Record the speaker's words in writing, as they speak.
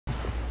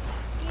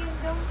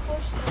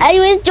I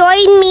will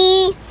join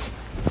me.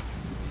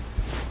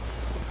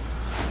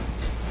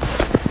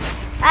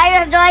 I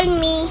will join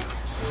me.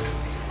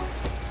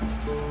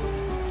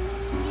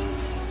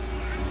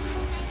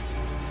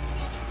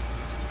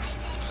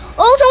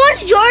 Oh,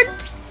 someone's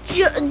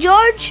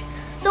George.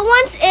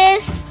 Someone's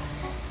is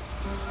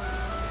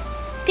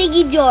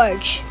Piggy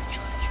George.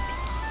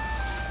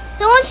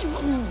 Someone's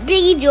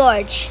Piggy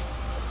George.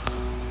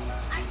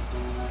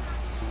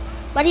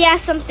 But he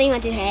has something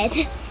on his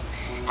head.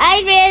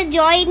 I will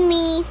join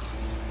me.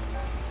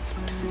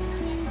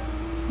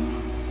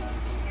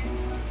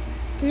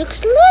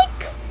 Looks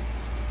like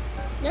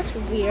that's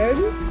weird.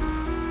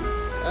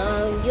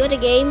 You're the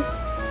game.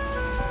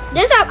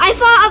 This up.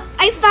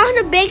 I found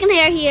a bacon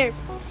hair here.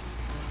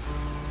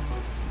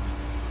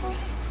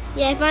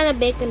 Yeah, I found a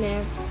bacon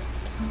hair.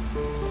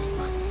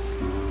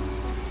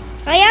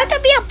 I have to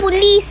be a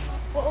police.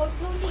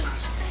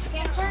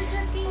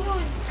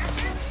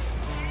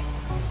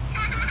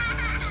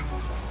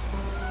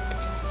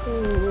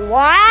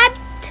 What?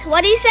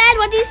 What he said?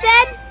 What he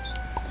said?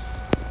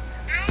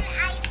 I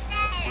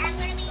said I'm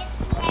gonna be a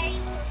scary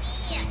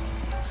police.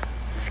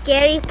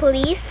 Scary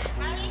police?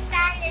 How do you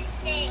stand this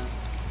thing?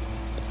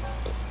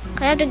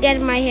 I have to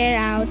get my hair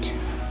out.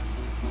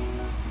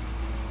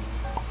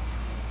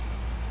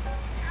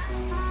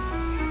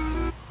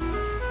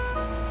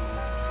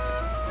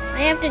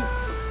 I have to.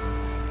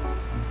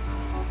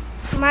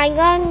 Am I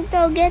going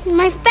to get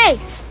my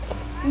face?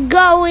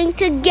 Going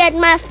to get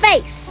my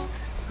face.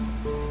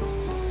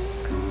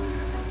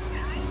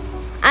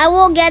 I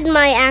will get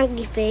my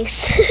angry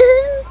face.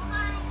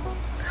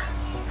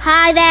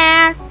 Hi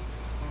there.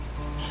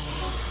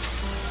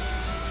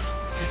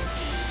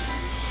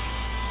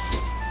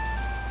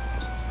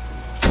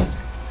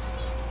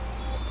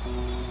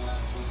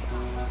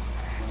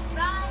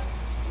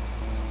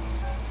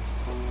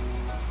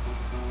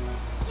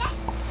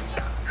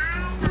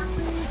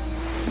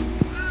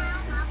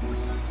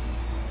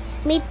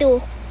 Me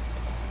too.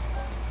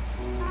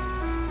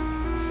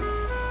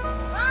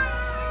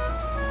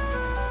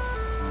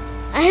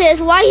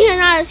 Why you're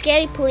not a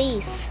scary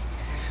police?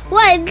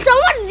 What?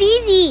 Someone's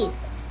easy.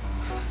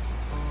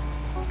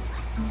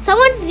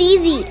 Someone's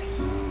easy.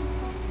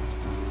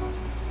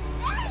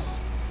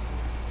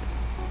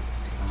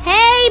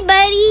 Hey,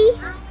 buddy.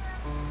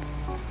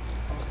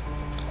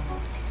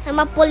 I'm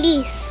a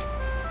police.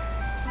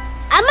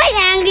 Am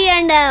I angry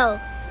or no?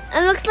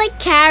 It looks like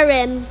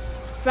Karen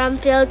from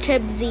Field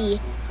Trip Z.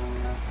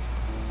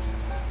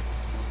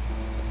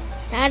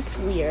 That's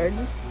weird.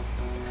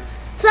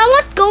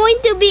 Someone's going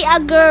to be a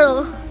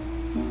girl.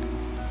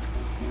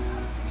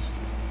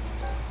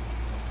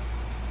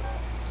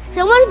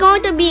 Someone's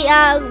going to be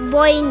a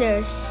boy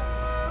nurse.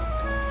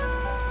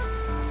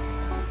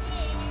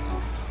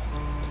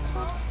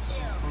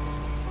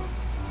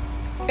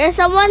 There's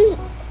someone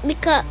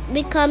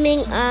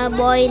becoming a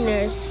boy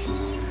nurse.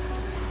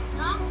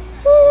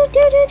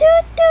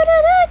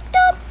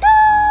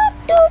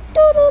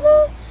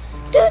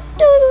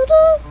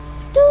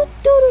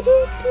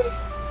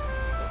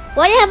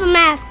 Why do you have a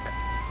mask?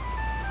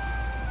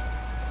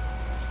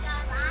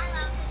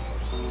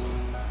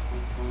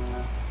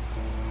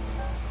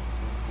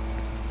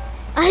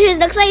 It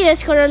looks like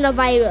there's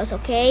coronavirus,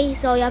 okay?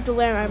 So you have to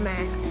wear a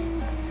mask.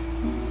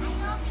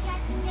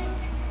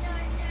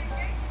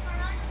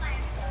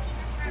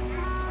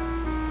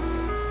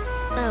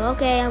 Oh,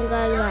 okay, I'm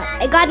gonna.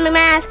 I got my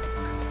mask.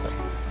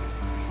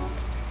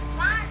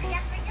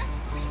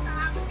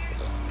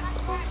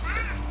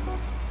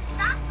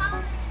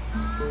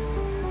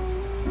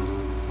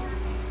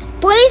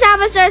 Police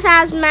officers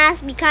have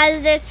masks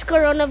because there's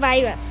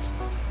coronavirus.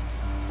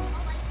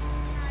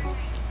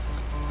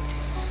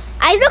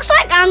 It looks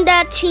like I'm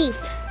the chief.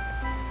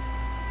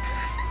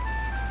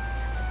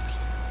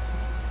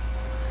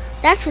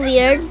 That's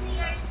weird.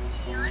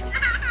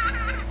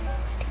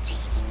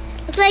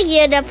 Looks like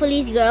you're the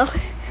police girl.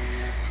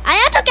 I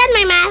have to get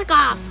my mask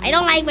off. I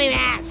don't like my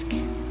mask.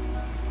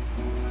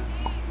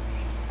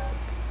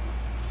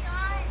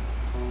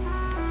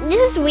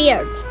 This is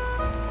weird.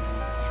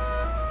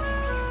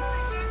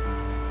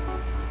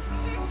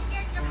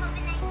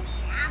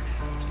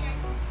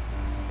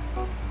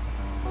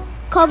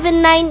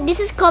 COVID-19. This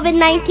is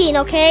COVID-19,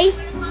 okay?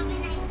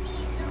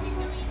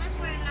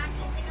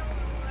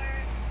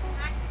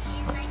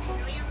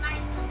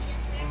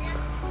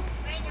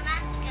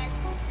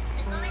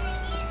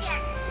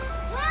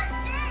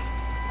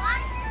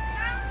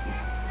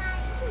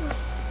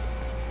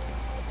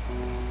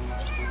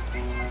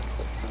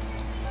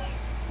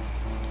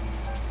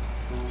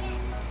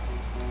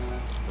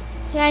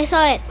 Yeah, I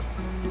saw it.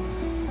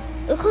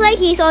 Looks like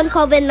he's on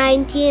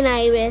COVID-19,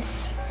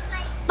 Iris.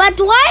 But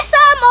why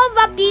some of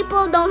the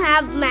people don't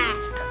have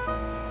masks?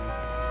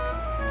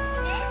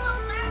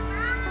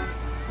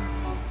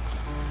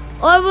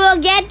 Or we'll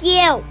get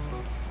you.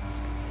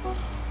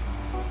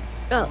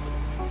 Oh.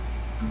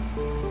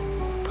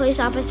 Police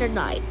officer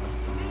died.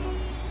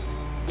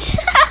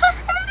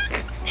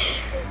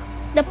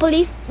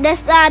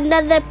 There's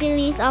another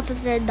police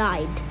officer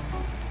died.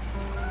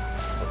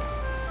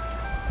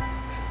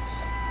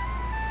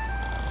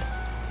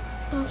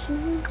 Am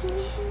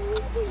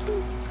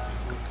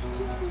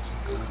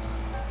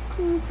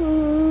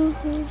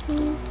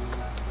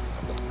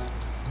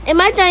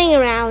I turning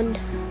around?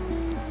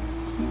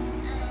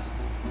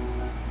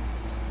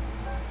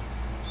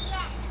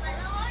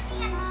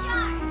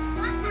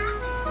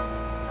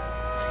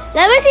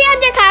 Let me see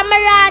on your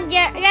camera.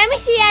 Let me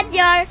see at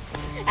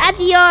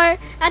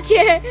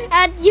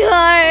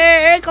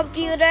your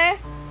computer.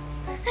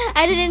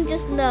 I didn't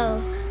just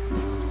know.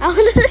 I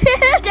want to see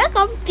the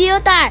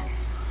computer.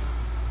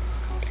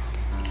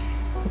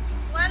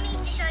 Want me to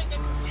show you the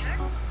computer?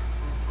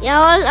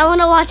 Yeah, I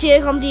want to watch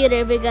your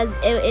computer because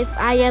if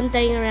I am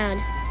turning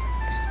around.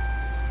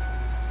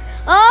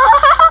 Oh!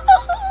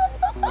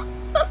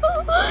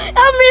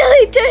 I'm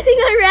really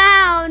turning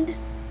around.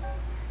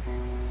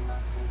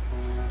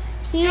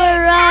 You're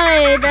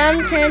right.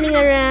 I'm turning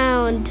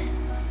around.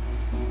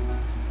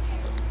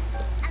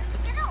 I'm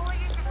gonna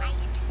order some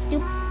ice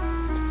cream.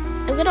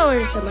 I'm gonna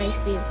order some ice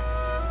cream.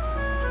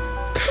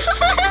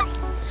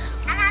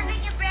 I'm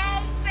having a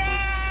brain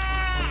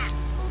freeze.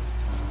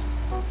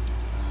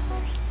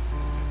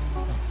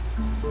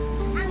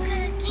 I'm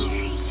gonna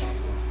kill you.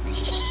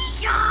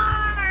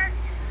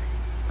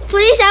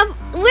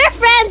 We're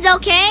friends,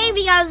 okay?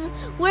 Because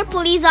we're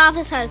police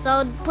officers,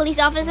 so police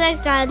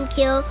officers can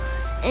kill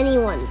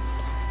anyone. Okay,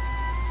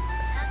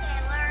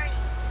 where are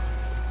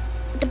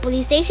you? The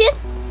police station?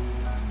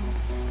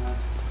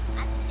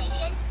 At the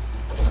station?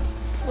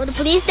 Or the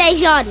police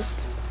station?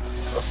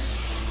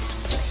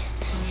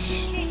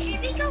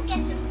 Should we go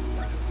get some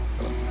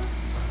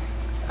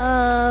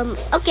food?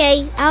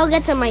 Okay, I'll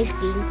get some ice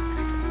cream.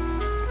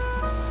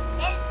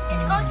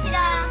 Let's go to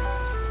the...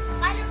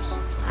 Follow me.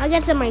 I'll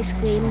get some ice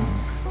cream. Follow me.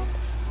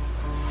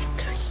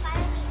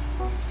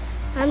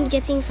 I'm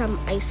getting some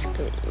ice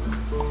cream.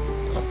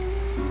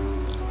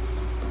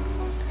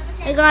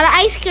 I got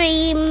ice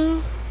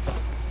cream.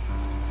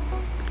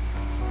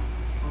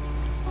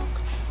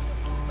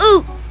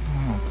 Ooh!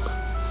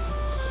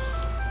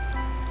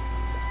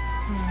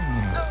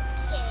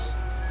 Okay.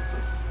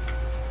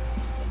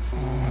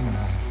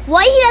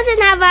 Why he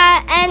doesn't have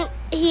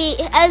he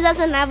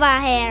doesn't have a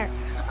hair?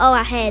 Oh,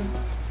 a head.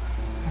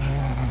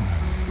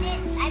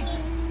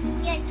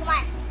 Yeah, come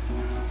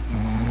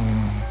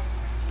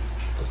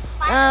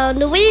on.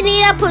 Do we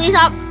need a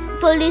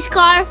police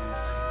car?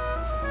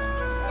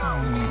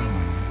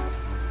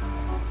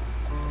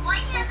 Why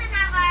he doesn't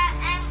have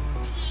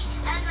he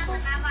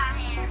doesn't have a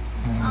hair?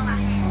 Oh, a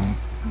head.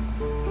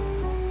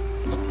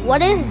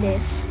 What is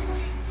this?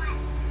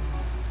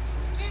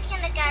 Just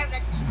gonna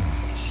garbage.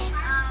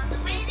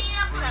 We need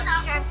a police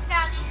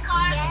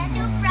car. Get a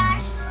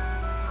toothbrush.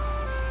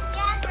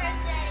 Yes, we're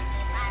gonna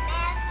keep our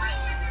mouths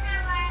clean.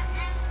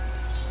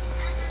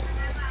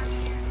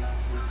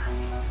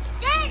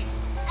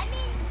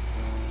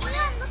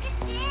 Dad, look at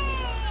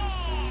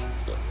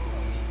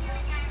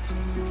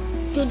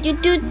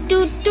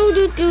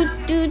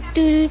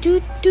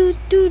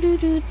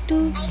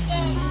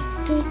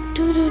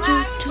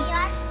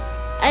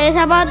It's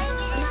about. my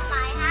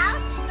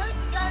house.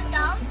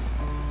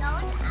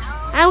 Don't.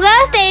 I'm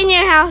gonna stay in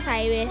your house,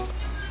 Iris.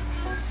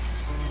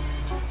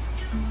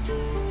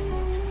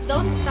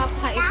 Don't stop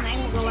ha, is na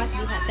yung magawas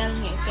di ha, tell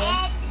me, okay?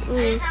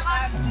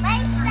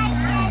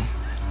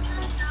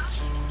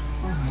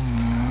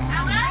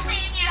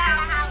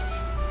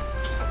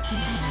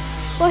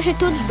 Where's your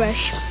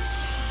toothbrush?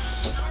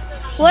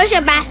 Where's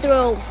your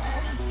bathroom?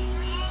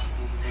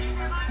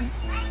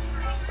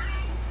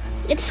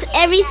 It's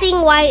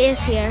everything white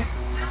is here.